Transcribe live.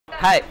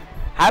Hi,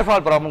 hair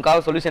fall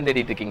ப்ராப்ளம்காக solution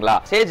தேடிட்டு இருக்கீங்களா?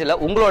 ஸ்டேஜ்ல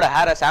உங்களோட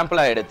ஹேரை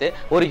சாம்பிளா எடுத்து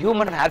ஒரு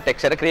ஹியூமன் ஹேர்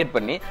டெக்ஸ்சரை கிரியேட்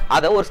பண்ணி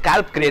அதை ஒரு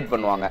ஸ்கேல்ப் கிரியேட்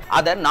பண்ணுவாங்க.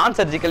 அதை நான்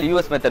சர்ஜிக்கல்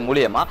யூஎஸ் மெத்தட்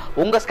மூலமா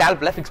உங்க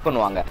ஸ்கேல்ப்ல ஃபிக்ஸ்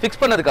பண்ணுவாங்க. ஃபிக்ஸ்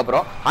பண்ணதுக்கு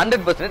அப்புறம்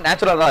 100%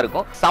 நேச்சுரலா தான்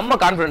இருக்கும். செம்ம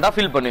கான்ஃபிடென்ட்டா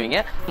ஃபீல்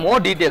பண்ணுவீங்க.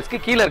 மோர் டீடைல்ஸ்க்கு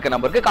கீழ இருக்க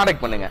நம்பருக்கு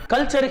கான்டாக்ட் பண்ணுங்க.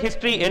 கல்ச்சர்,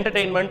 ஹிஸ்டரி,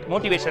 என்டர்டெயின்மெண்ட்,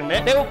 மோட்டிவேஷன்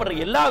தேவைப்படுற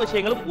எல்லா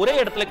விஷயங்களும் ஒரே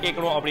இடத்துல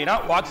கேட்கணும் அப்படின்னா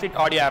வாக்ஸிட்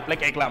ஆடியோ ஆப்ல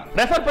கேட்கலாம்.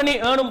 ரெஃபர் பண்ணி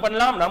ஏர்னும்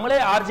பண்ணலாம்.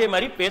 நம்மளே ஆர்ஜே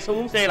மாதிரி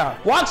பேசவும் செய்யலாம்.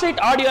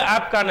 வாக்ஸிட் ஆடியோ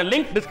ஆப்கான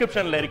லிங்க்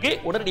டிஸ்கிரிப்ஷன்ல இருக்கு.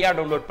 உடனடியாக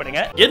டவுன்லோட்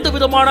பண்ணுங்க. எந்த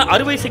விதமான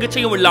அறுவை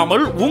சிகிச்சையும்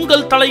இல்லாமல்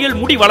உங்கள் தலையில்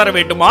முடி வளர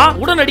வேண்டுமா?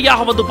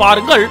 உடனடியாக வந்து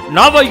பாருங்கள்.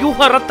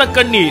 நவயூக ரத்த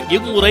கண்ணீர்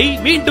இம்முறை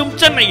மீண்டும்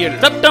சென்னையில்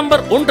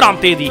செப்டம்பர் 1ஆம்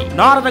தேதி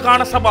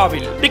நாரதகான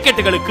சபாவில்.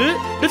 டிக்கெட்டுகளுக்கு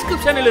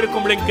டிஸ்கிரிப்ஷனில்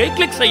இருக்கும் லிங்கை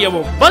கிளிக்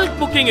செய்யவும். பல்க்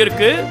புக்கிங்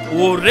இருக்கு.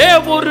 ஒரே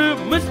ஒரு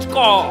மிஸ்ட்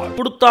கால்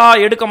கொடுத்தா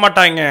எடுக்க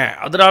மாட்டாங்க,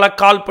 அதனால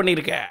கால்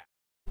பண்ணிருக்கேன்.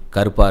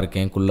 கருப்பா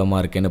இருக்கேன், குள்ளமா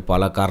இருக்கேன்னு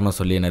பல காரணம்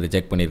சொல்லி என்ன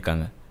ரிஜெக்ட்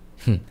பண்ணியிருக்காங்க.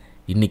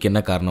 இன்னைக்கு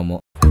என்ன காரணமோ?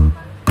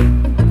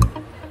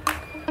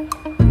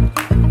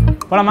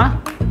 போலாமா?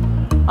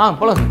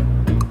 போலாம்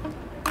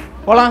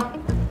போலாம்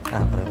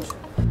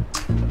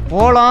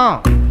போலாம்.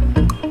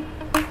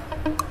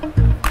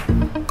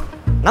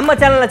 நம்ம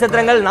சேனல்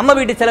நட்சத்திரங்கள், நம்ம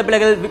வீட்டு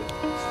செல்லப்பிள்ளைகள்.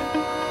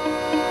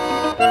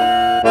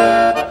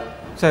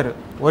 சார்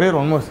ஒரே ஒரு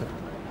ஒன் மோர் சார்.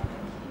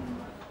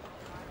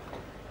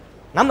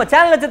 நம்ம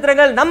சேனல்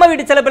நட்சத்திரங்கள், நம்ம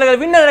வீட்டு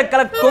செல்லப்பிள்ளைகள் விண்ணரை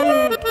கலக்கும்.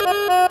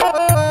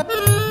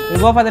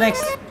 Go for the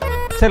next.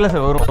 Sir இல்லை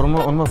சார், ஒரு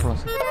ஒன் மோர்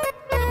போலாம் சார்.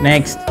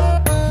 நெக்ஸ்ட்.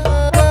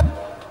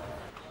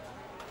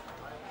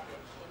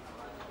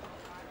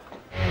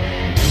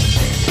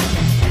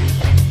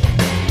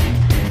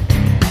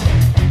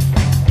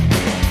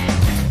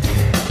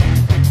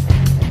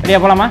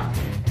 ரெடியா போலாமா?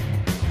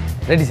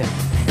 Ready sir.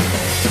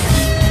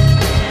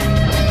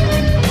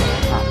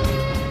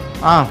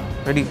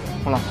 ரெடி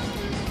போலாம்.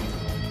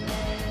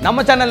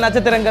 நம்ம சேனல்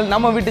நட்சத்திரங்கள்,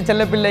 நம்ம வீட்டு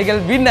செல்ல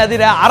பிள்ளைகள் வின்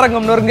அதிர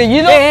அரங்கம் நொறுங்க.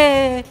 இதோ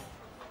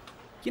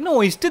இன்னும்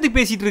உன் இஷ்டத்துக்கு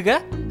பேசிட்டு இருக்க.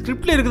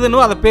 ஸ்கிரிப்ட்ல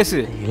இருக்குதுன்னு அதை பேசு.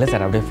 இல்ல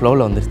சார், அப்படியே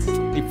ஃப்ளோல வந்துருச்சு.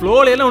 நீ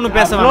ஃப்ளோல எல்லாம் ஒன்றும்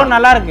பேச ஃப்ளோ வேணாம்.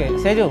 நல்லா இருக்கு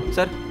சேஜு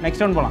சார்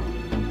நெக்ஸ்ட் ஒன் போலாம்.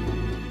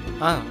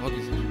 Okay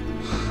sir.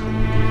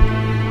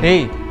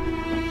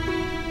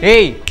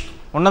 ஏய்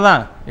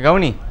ஒன்னதான்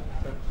கவனி.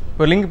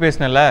 இப்போ லிங்க்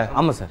பேசினல.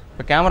 ஆமா சார்.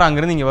 இப்போ கேமரா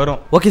அங்கிருந்து இங்கே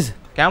வரும். Okay sir.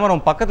 கேமரா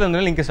உன் பக்கத்தில்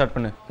இருந்து லிங்க் ஸ்டார்ட்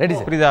பண்ணு. Ready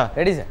sir. புரியுதா?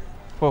 Ready sir.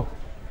 போ.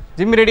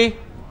 Jimmy ready?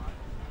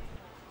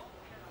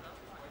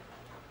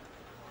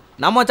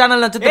 நம்ம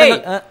சேனல்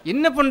நட்சத்திரங்கள்.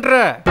 என்ன பண்ற?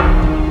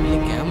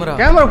 கேமரா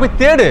கேமரா போய்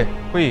தேடு.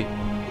 போய்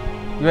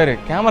வேறு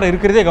கேமரா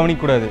இருக்கிறதே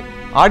கவனிக்க கூடாது.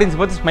 ஆடியன்ஸ்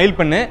பார்த்து ஸ்மைல்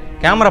பண்ணு.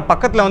 கேமரா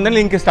பக்கத்தில் வந்து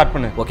லிங்க் ஸ்டார்ட்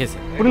பண்ணு. Okay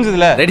sir.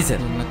 புரிஞ்சதுல? Ready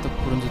sir. என்னத்த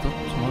புரிஞ்சதோ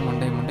சும்மா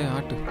மண்டே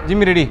ஆட்டு.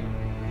 Jimmy ready?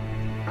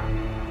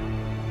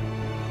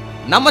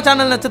 நம்ம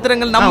சேனல்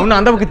நட்சத்திரங்கள். நம்ம இன்னும்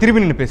அந்த பக்கம்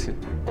திரும்பி நின்று பேசு.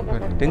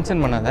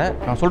 டென்ஷன் பண்ணாத.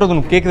 நான் சொல்றது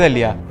உனக்கு கேட்குதா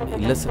இல்லையா?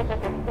 இல்லை சார்.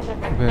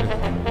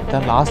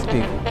 இதான் லாஸ்ட்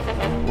டேக்.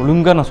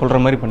 ஒழுங்கா நான் சொல்ற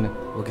மாதிரி பண்ணு.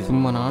 ஓகே.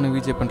 சும்மா நானும்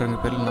விஜய் பண்றங்க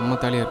பேர்ல நம்ம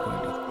தாலியா இருக்க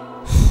வேண்டியது.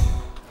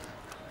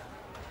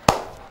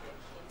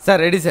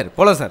 Sir ready sir.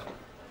 போலாம் சார்.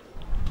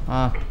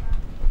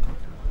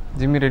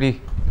 Jimmy ready?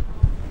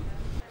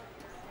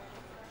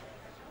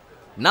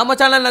 நம்ம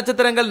சேனல்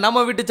நட்சத்திரங்கள்,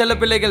 நம்ம வீட்டு செல்ல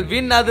பிள்ளைகள்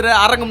வின் அதிர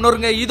அரங்கம்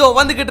நொறுங்க. இதோ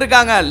வந்துகிட்டு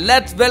இருக்காங்க.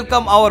 Let's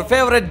welcome our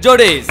favourite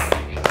ஜோடிஸ்.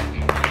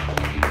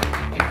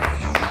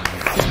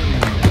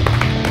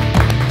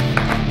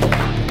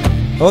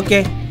 Okay,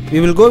 we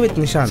will go with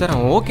Nishanth. Sir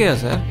அவன் ஓகேயா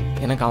சார்?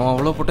 எனக்கு அவன்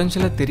அவ்வளோ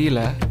பொட்டன்ஷியலாக தெரியல.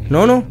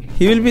 No,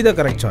 he will be the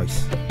correct choice.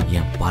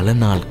 என் பல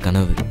நாள்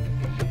கனவு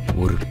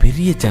ஒரு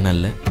பெரிய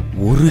சேனல்ல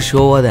ஒரு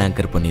ஷோவாத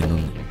ஆங்கர்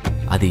பண்ணிடணும்.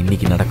 அது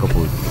இன்னைக்கு நடக்க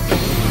போகுது.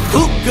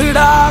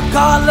 தூக்குடா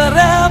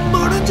காலரே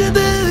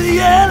முடிஞ்சது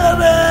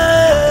ஏழரே.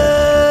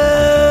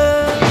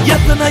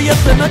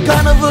 எத்தனை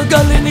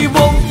கனவுகள் இனி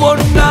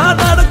ஒவ்வொன்னா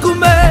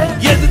நடக்குமே.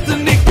 எதிர்த்து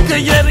நிக்க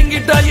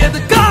இறங்கிட்டா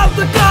எது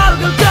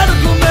கால்கள்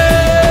கிடக்குமே.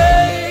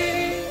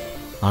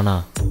 ஆனா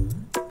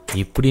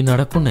இப்படி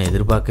நடக்கும் நான்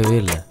எதிர்பார்க்கவே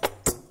இல்லை.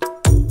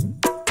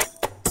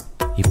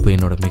 இப்போ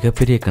என்னோட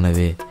மிகப்பெரிய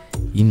கனவே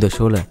இந்த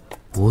ஷோல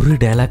ஒரு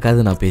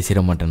டயலாக்காவது நான்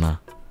பேசிட மாட்டேனா?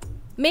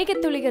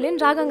 மேகத்துளிகளின்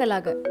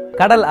ராகங்களாக,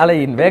 கடல்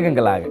அலையின்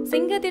வேகங்களாக,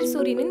 சிங்கதிர்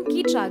சூரியனின்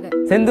கீற்றாக,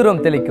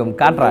 செந்துரம் தெளிக்கும்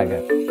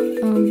காற்றாக.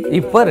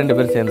 இப்போ ரெண்டு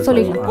பேரும் சேர்ந்து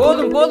சொல்லிடலாம்.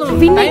 போதும்.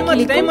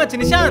 டைம்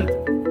ஆச்சு நிஷாந்த்.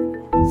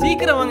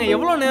 சீக்கிரம் வாங்க.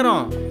 எவ்வளோ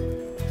நேரம்?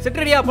 செட்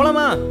ரெடியா?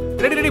 போலாமா?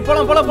 ரெடி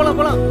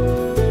போலாம்.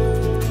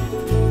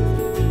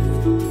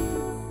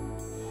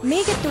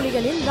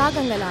 மேகத்துளிகளின்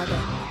ராகங்களாக,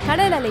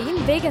 கடல்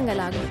அலையின்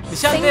வேகங்களாக.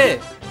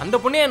 நிஷாந்த் அந்த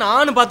பொண்ணைய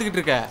நானும் பாத்துக்கிட்டு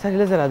இருக்கேன். சார்.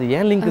 இல்ல சார், அது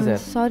ஏன் லிங்க்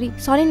சார்.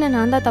 சாரி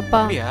நான் தான்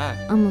தப்பா.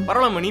 ஆமா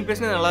பரவாயில்ல, நீ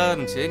பேசினது நல்லா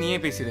இருந்துச்சு.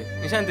 நீயே பேசிடு.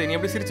 நிஷாந்த் நீ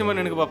எப்படி சிரிச்ச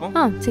மாதிரி எனக்கு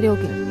பாப்போம். சரி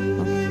ஓகே.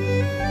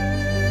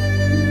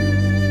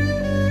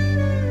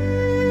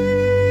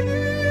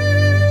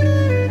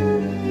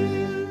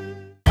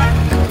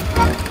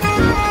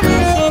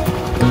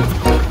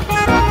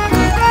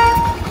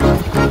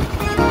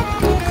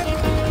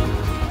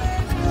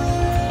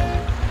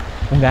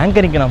 உங்க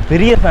ஆங்கரிங்க்கு நான்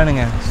பெரிய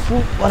ஃபேனுங்க.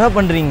 சூப்பரா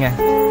பண்றீங்க.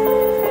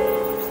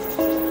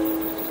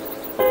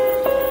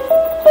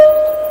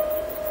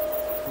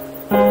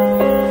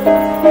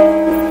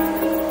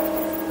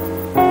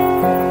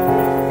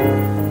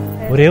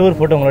 ஒரே ஒரு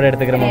ஃபோட்டோ உங்களோட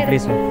எடுத்துக்கிறேன்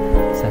ப்ளீஸ்.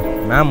 சார்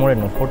மேமோட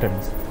என்ன ஃபோட்டோ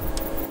எடுங்க சார்.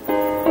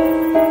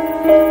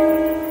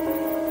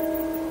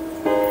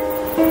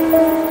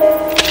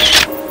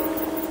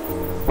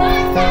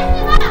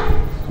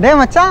 டேய்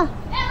மச்சான்,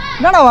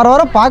 என்னடா வர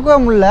வர பார்க்கவே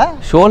முடியல.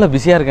 ஷோல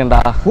பிஸியா இருக்கேன்டா.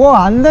 ஓ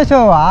அந்த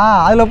ஷோவா?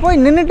 அதில்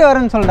போய் நின்றுட்டு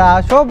வரேன்னு சொல்டா,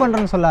 ஷோ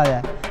பண்ணுறேன்னு சொல்லாத.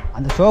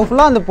 அந்த ஷோ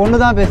ஃபுல்லாக அந்த பொண்ணு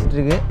தான் பேசிட்டு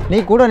இருக்கு, நீ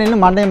கூட நின்று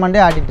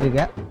மண்டையை ஆட்டிட்டு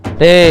இருக்க.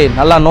 டேய்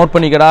நல்லா நோட்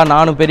பண்ணிக்கடா.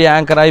 நானும் பெரிய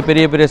ஆங்கர் ஆகி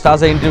பெரிய பெரிய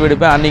ஸ்டார்ஸை இன்டர்வியூ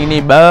எடுப்பேன். அன்னைக்கு நீ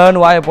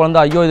பேர்னு வாயை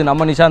பிறந்தா ஐயோ இது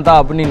நம்ம நிஷாந்தா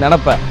அப்படின்னு நீ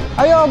நினைப்பேன்.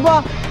 ஐயோ அப்பா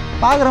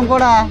பார்க்குறேன்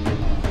போடா.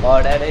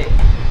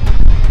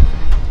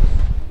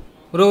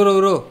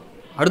 ப்ரோ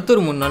அடுத்த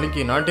ஒரு 3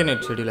 நாளைக்கு நாட்டு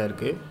நைட் ஷெடியூலாக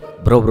இருக்குது.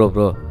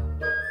 ப்ரோ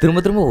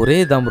திரும்ப ஒரே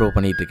தான் ப்ரோ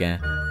பண்ணிகிட்டு இருக்கேன்.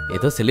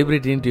 ஏதோ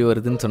செலிப்ரிட்டி இன்டர்வியூ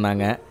வருதுன்னு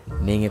சொன்னாங்க,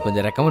 நீங்கள்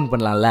கொஞ்சம் ரெக்கமெண்ட்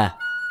பண்ணலாம்ல?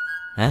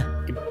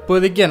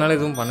 இப்போதைக்கு என்னால்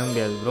எதுவும் பண்ண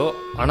முடியாது ப்ரோ.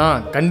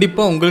 ஆனால்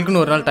கண்டிப்பாக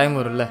உங்களுக்குன்னு ஒரு நாள் டைம்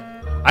வரும்ல,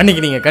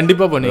 அன்றைக்கி நீங்கள்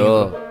கண்டிப்பாக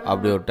பண்ணுவீங்க.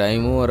 அப்படி ஒரு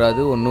டைமும்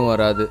வராது, ஒன்றும்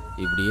வராது.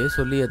 இப்படியே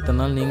சொல்லி எத்தனை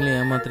நாள் நீங்களும்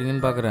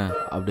ஏமாத்துறீங்கன்னு பார்க்குறேன்.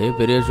 அப்படியே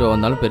பெரிய ஷோ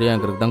வந்தாலும் பெரிய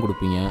ஆங்கருக்கு தான்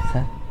கொடுப்பீங்க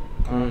சார்.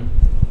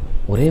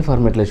 ஒரே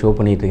ஃபார்மேட்டில் ஷோ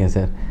பண்ணிகிட்டு இருக்கேன்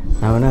சார்.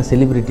 நான் வேணா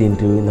செலிப்ரிட்டி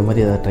இன்டர்வியூ இந்த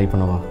மாதிரி ஏதாவது ட்ரை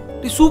பண்ணவா?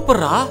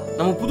 சூப்பரா,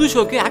 நம்ம புது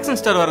ஷோக்கு ஆக்ஷன்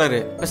ஸ்டார் வராரு,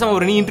 பேசாம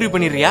ஒரு நீ இன்டர்வியூ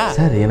பண்ணிடுறியா?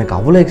 சார் எனக்கு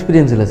அவ்வளோ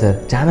எக்ஸ்பீரியன்ஸ் இல்லை சார்.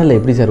 சேனலில்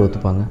எப்படி சார்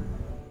ஒத்துப்பாங்க?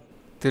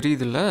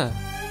 தெரியுதுல்ல,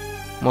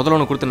 முதல்ல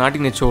உனக்கு கொடுத்த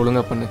நாட்டி நெட் ஷோ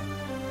ஒழுங்காக பண்ணு.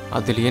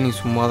 அதுலேயே நீ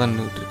சும்மா தான்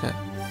நின்றுட்டு இருக்க.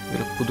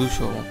 இதில் புது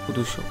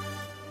ஷோ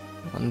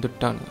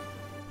வந்துட்டாங்க.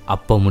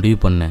 அப்போ முடிவு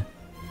பண்ணேன்,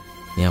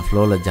 என்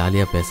ஃப்ளோவில்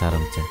ஜாலியாக பேச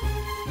ஆரம்பித்தேன்.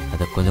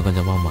 அதை கொஞ்சம்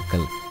கொஞ்சமாக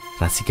மக்கள்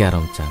ரசிக்க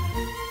ஆரம்பித்தாங்க.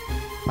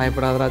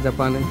 பயப்படாதரா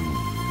ஜப்பானு.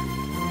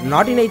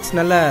 நாட்டி நைட்ஸ்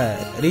நல்ல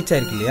ரீச்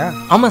ஆயிருக்கு இல்லையா?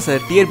 ஆமாம்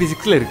சார், TRP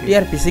 6ல் இருக்கு.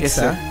 TRP 6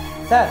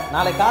 சார்,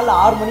 நாளை காலைல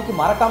 6 மணிக்கு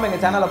மறக்காம எங்க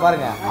சேனலை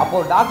பாருங்க. அப்போ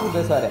டாக்டர்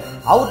பேசுவாரு,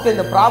 அவர்கிட்ட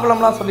இந்த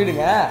ப்ராப்ளம்லாம்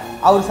சொல்லிடுங்க,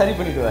 அவர் சரி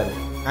பண்ணிடுவாரு.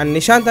 அண்ட்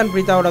நிஷாந்த் அண்ட்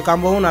பிரீதாவோட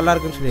காம்போவும் நல்லா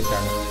இருக்குன்னு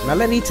சொல்லியிருக்காங்க,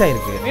 நல்ல ரீச்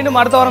ஆயிருக்கு. மீண்டும்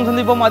அடுத்த வாரம்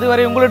சந்திப்போம்.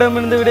 அதுவரை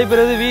உங்களிடமிருந்து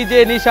விடைபெறுவது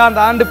விஜே,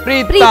 நிஷாந்த் அண்ட்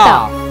பிரீதா.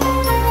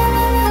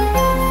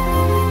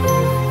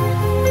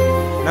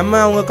 நம்ம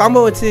அவங்க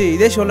காம்போ வச்சு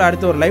இதே ஷோவில்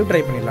அடுத்து ஒரு லைவ்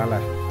ட்ரை பண்ணிடலாம்ல?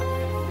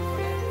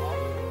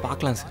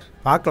 பார்க்கலாம் சார்.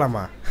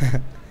 பார்க்கலாமா?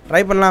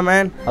 ட்ரை பண்ணலாம்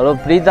மேன். ஹலோ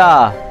பிரீதா,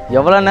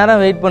 எவ்வளோ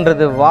நேரம் வெயிட்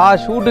பண்ணுறது? வா,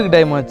 ஷூட்டுக்கு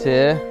டைம் ஆச்சு.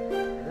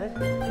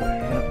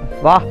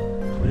 வா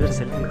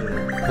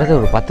பிரதர்,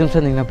 ஒரு 10 நிமிஷம்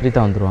இருந்தீங்கன்னா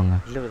பிரீதா வந்துடுவாங்க.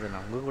 இல்லை பிரதர்,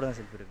 நான் உங்கள் கூட தான்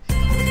செல்ஃபி எடுக்கிறேன்.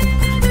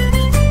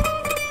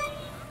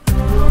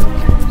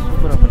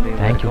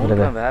 Thank you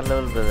brother. வேற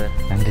லெவல் பிரதர்.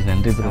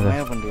 நன்றி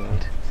பிரதர். பண்ணுறீங்க.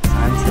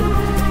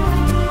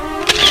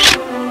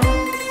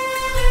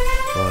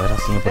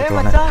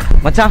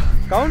 மச்சான்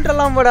கவுண்டர்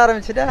எல்லாம் போட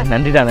ஆரம்பிச்சுட்டா?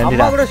 நன்றிடா.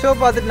 அம்மா கூட ஷோ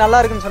பார்த்துட்டு நல்லா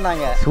இருக்குன்னு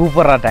சொன்னாங்க.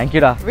 சூப்பர்ரா,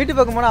 தேங்க்யூடா. வீட்டு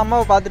பக்கம் போனால்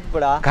அம்மாவை பார்த்துட்டு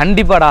போடா.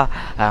 கண்டிப்பாடா.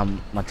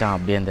 மச்சான்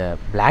அப்படியே அந்த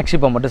பிளாக்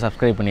ஷிப்பை மட்டும்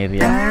சப்ஸ்கிரைப்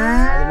பண்ணிடுறியா?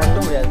 அது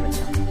மட்டும் முடியாது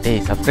மச்சான்.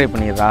 டேய் சப்ஸ்கிரைப்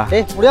பண்ணிடுறா.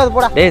 டேய் முடியாது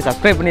போடா. டேய்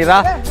சப்ஸ்கிரைப் பண்ணிடுறா.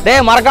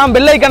 டேய் மறக்காம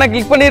பெல் ஐகானை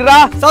கிளிக் பண்ணிடுறா.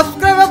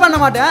 சப்ஸ்கிரைபே பண்ண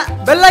மாட்டேன்,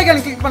 பெல்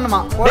ஐகான் கிளிக்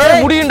பண்ணுமா?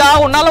 டேய் முடியும்டா,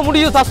 உன்னால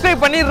முடியும்.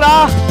 சப்ஸ்கிரைப் பண்ணிடுறா.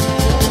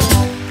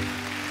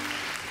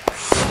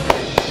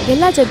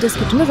 எல்லா ஜட்ஜஸ்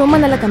கிட்ட ரொம்ப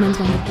நல்ல கமெண்ட்ஸ்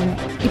வந்திருக்கீங்க.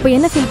 இப்போ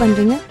என்ன ஃபீல்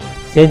பண்றீங்க?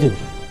 சேஜு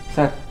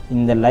சார்,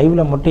 இந்த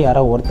லைவ்ல மட்டும்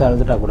யாராவது ஒருத்தர்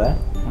அழுதுட்டா கூட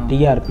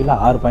டிஆர்பியில்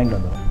 6 பாயிண்ட்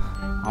வந்துடும்.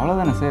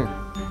 அவ்வளோதானே சார்?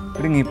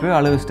 இப்படிங்க இப்போயே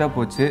அழுவிச்சிட்டா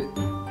போச்சு.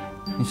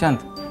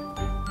 நிஷாந்த்,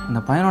 அந்த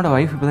பையனோட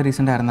ஒய்ஃப் இப்போ தான்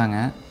ரீசெண்டாக இருந்தாங்க,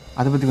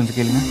 அதை பற்றி கொஞ்சம்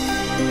கேளுங்க.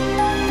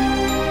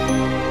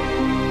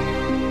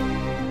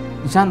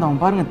 நிஷாந்த்,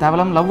 அவன் பாருங்கள்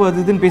தேவையில்லாமல் லவ்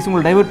அது இதுன்னு பேசி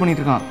உங்களை டைவர்ட்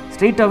பண்ணிட்டு இருக்கான்.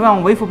 ஸ்ட்ரெயிட்டாகவே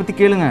அவன் ஒய்ஃபை பற்றி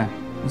கேளுங்க.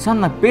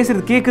 நிஷாந்த், நான்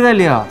பேசுகிறது கேட்குதா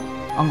இல்லையா?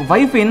 அவங்க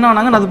ஒய்ஃப் என்ன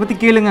ஆனாங்கன்னு அதை பற்றி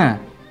கேளுங்க.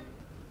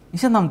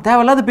 நிஷாந்த், அவன்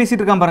தேவையில்லாத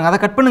பேசிகிட்டு இருக்கான் பாருங்க, அதை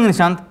கட் பண்ணுங்க.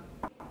 நிஷாந்த்,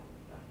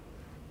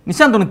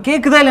 உனக்கு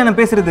கேட்குதா இல்லையா நான்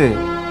பேசுறது?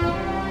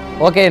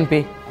 ஓகே என்பி,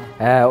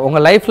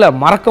 உங்கள் லைஃப்பில்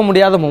மறக்க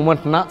முடியாத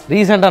மூமெண்ட்னா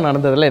ரீசெண்டாக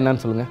நடந்ததில்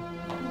என்னன்னு சொல்லுங்கள்.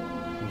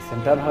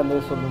 ரீசெண்டாக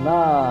நடந்தது சொல்லணும்னா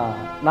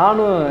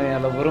நானும்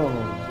என் லவ்வரும்.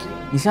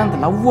 நிஷாந்த்,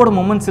 லவ்வோட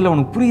மொமெண்ட்ஸ் இல்லை,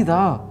 உனக்கு புரியுதா?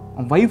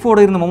 அவன் ஒய்ஃபோட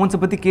இருந்த மொமெண்ட்ஸை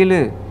பற்றி கேளு.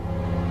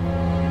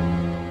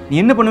 நீ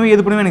என்ன பண்ணுவே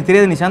எது பண்ணுவே எனக்கு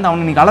தெரியாது நிஷாந்த்.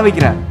 அவனை நீ கள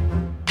வைக்கிற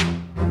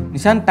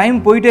நிஷாந்த். டைம்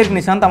போயிட்டே இருக்கு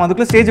நிஷாந்த். அவன்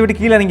அதுக்குள்ளே ஸ்டேஜ் விட்டு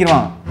கீழே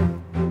இறங்கிடுவான்.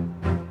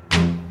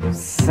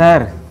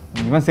 சார்,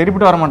 இவன்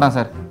சரிப்பட்டு வர மாட்டான்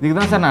சார். இதுக்கு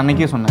தான் சார் நான்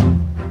அன்னைக்கே சொன்னேன்.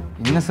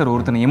 என்ன சார்,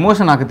 ஒருத்தனை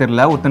எமோஷன் ஆக்க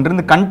தெரியல, ஒருத்தன்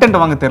இருந்து கண்டென்ட்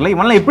வாங்க தெரியல,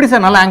 இவன்லாம் எப்படி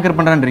சார் நல்லா ஆங்கர்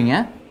பண்ணுறான்றீங்க?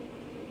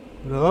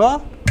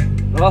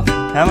 ப்ரோ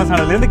ஃபேமஸ்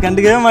ஆனதுலேருந்து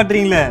கண்டுக்கவே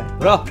மாட்டீங்களே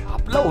ப்ரோ.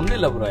 அப்படிலாம் ஒன்றும்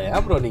இல்லை ப்ரோ.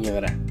 ஏன் ப்ரோ நீங்கள்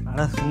வேற?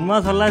 ஆனால் சும்மா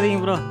சொல்லாதீங்க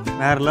ப்ரோ,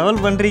 வேற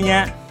லெவல் பண்ணுறீங்க.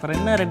 அப்புறம்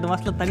என்ன 2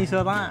 மாதத்தில் தனி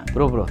ஷோ தான்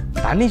ப்ரோ.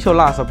 தனி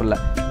ஷோலாம் ஆசைப்படல,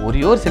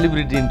 ஒரே ஒரு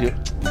செலிபிரிட்டி இன்டர்வியூ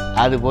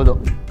அது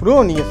போதும். ப்ரோ.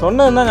 நீங்கள்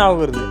சொன்னது தான்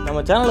ஞாபகம் வருது, நம்ம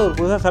சேனலில் ஒரு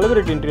புதுசாக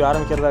செலிபிரிட்டி இன்டர்வியூ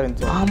ஆரம்பிக்கிறதா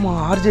இருந்துச்சு. ஆமாம்,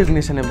 ஆர்ஜே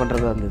கணேசன்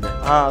பண்ணுறதா இருந்தது.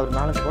 ஒரு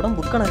 4 படம்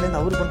புக் ஆனதுலேருந்து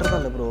அவர் பண்ணுறதா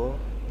இல்லை ப்ரோ.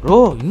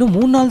 இன்னும்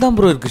 3 நாள் தான்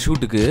ப்ரோ இருக்குது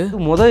ஷூட்டுக்கு.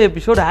 முதல்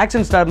எபிசோடு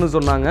ஆக்ஷன் ஸ்டார்னு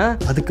சொன்னாங்க.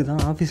 அதுக்கு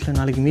தான் ஆஃபீஸில்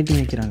நாளைக்கு மீட்டிங்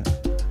வைக்கிறாங்க.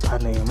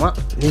 அநேகமாக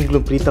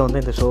நீங்களும் பிரீத்தா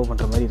வந்து இந்த ஷோ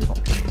பண்ணுற மாதிரி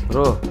இருக்கும்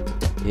ப்ரோ.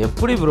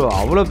 எப்படி ப்ரோ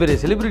அவ்வளோ பெரிய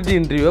செலிபிரிட்டி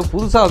இன்டர்வியூவை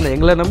புதுசாக வந்து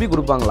எங்களை நம்பி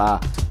கொடுப்பாங்களா?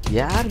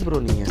 யார் ப்ரோ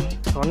நீங்கள்?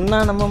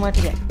 சொன்னால் நம்ப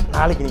மாட்டீங்க,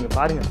 நாளைக்கு நீங்கள்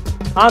பாருங்கள்.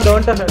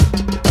 வந்துட்டேன் sir.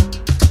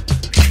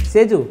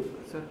 சேஜு,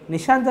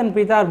 Nishanth and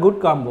Preetha are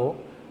good combo.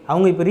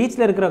 அவங்க இப்போ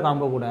ரீச்சில் இருக்கிற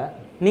காம்போ கூட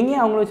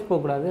நீங்கள் அவங்கள வச்சு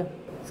போகக்கூடாது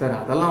சார்.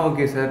 அதெல்லாம்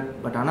ஓகே சார்,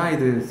 பட் ஆனால்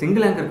இது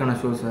சிங்கிள் ஆங்கருக்கான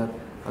ஷோ சார்.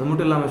 அது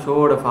மட்டும் இல்லாமல்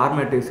ஷோவோட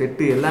ஃபார்மேட்டு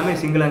செட்டு எல்லாமே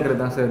சிங்கிள்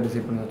ஆங்கர் தான் சார்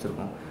டிசைட் பண்ணி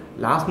வச்சுருக்கோம்.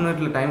 லாஸ்ட்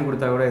மினிட்ல டைம்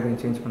கொடுத்தா கூட எதுவும்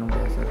சேஞ்ச் பண்ண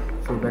முடியாது sir.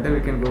 So better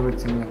we can go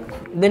with single anchor.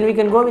 Then we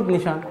can go with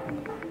Nishanth.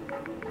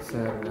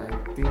 Sir I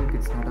think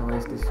it's not a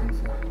wise decision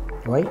sir.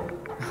 Why?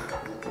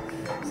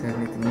 Sir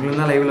நீங்களும்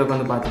தான் லைவில்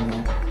உட்காந்து பார்த்தீங்க.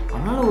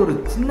 அவனால் ஒரு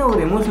சின்ன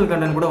ஒரு எமோஷனல்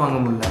கண்டென்ட் கூட வாங்க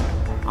முடியல.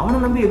 அவனை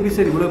நம்பி எப்படி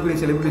சார் இவ்வளோ பெரிய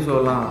celebrity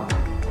ஷோலாம்?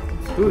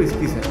 It's two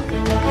risky sir.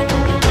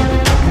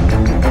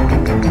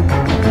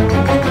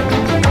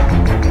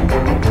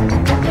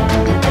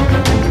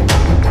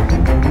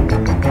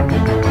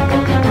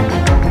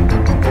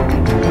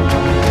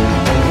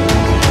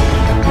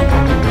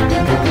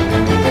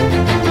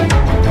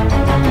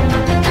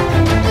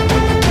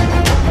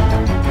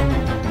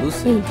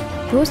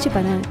 யோசிச்சு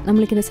பாரு,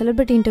 நம்மளுக்கு இந்த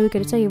செலிபிரிட்டி இன்டர்வியூ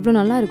கிடைச்சா எவ்வளோ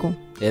நல்லா இருக்கும்.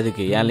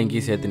 எதுக்கு என்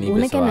லிங்கையும் சேர்த்து நீ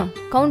உனக்கு என்ன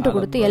கவுண்டர்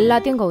கொடுத்து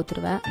எல்லாத்தையும்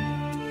கவுத்துருவேன்.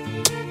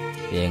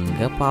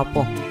 எங்க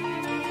பார்ப்போம்.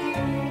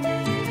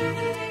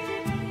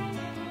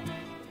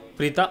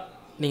 பிரீதா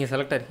நீங்க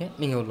செலக்ட் ஆயிருக்கீங்க,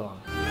 நீங்க உள்ள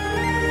வாங்க.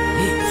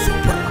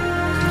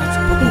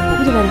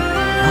 இது வர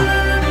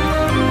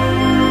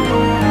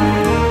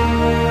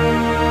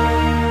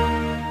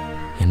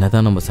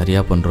என்னதான் நம்ம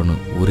சரியா பண்றோன்னு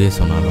ஊரே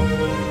சொன்னாலும்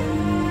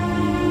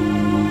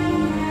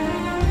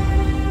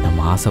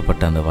நம்ம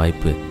ஆசைப்பட்ட அந்த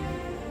வாய்ப்பு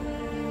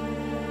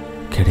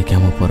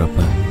கிடைக்காம போறப்ப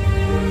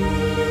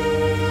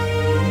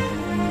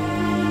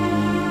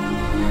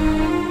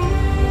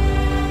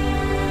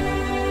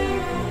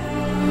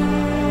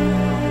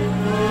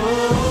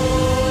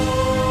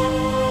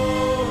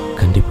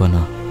கண்டிப்பா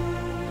நான்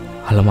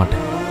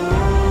அழமாட்டேன்.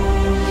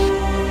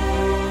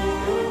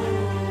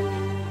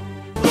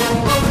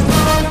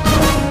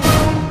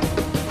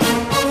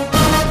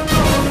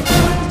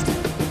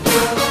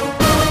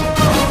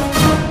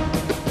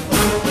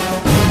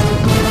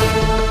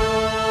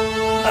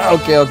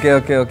 ஓகே ஓகே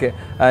ஓகே ஓகே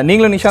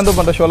நீங்களும் நிஷாந்தும்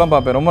பண்ணுற ஷோலாம்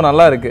பார்ப்பேன், ரொம்ப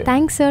நல்லா இருக்கு.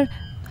 தேங்க்ஸ் சார்,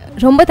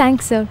 ரொம்ப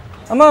தேங்க்ஸ் சார்.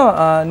 ஆமாம்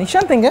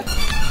நிஷாந்த் எங்க?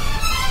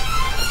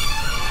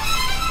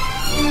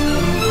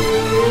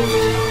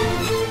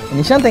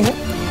 நிஷாந்த் எங்க?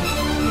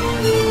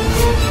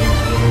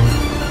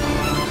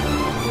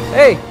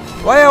 ஏய்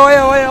ஓயா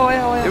ஓயா ஓயா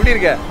ஓயா ஓயா, எப்படி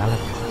இருக்க?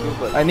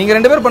 நீங்கள்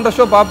 2 பேர் பண்ணுற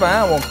ஷோ பார்ப்பேன்.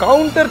 உன்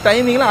கவுண்டர்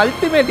டைமிங்லாம்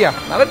அல்டிமேட்டியா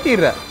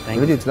நடத்திடுற.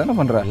 எழுதி வச்சு தானே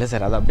பண்ணுற? இல்லை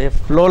சார், அது அப்படியே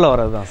ஃப்ளோவில்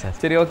வர்றது தான் சார்.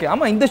 சரி ஓகே.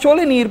 ஆமாம் இந்த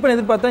ஷோவில் நீ இருப்பேன்னு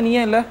எதிர்பார்த்தா நீ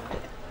ஏன் இல்லை?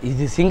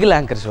 இது சிங்கிள்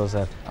ஆங்கர் ஷோ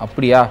சார்.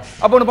 அப்படியா?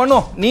 அப்போ ஒன்று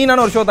பண்ணுவோம், நீ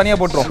நானும் ஒரு ஷோ தனியாக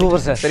போட்டுருவோம்.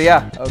 Super sir. சரியா?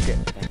 ஓகே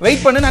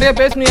வெயிட் பண்ணு, நிறையா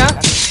பேசணுயா.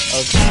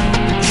 ஓகே.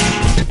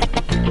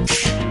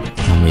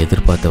 நம்ம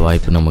எதிர்பார்த்த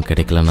வாய்ப்பு நமக்கு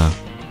கிடைக்கலனா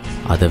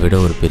அதை விட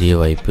ஒரு பெரிய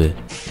வாய்ப்பு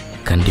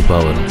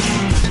கண்டிப்பாக வரும்.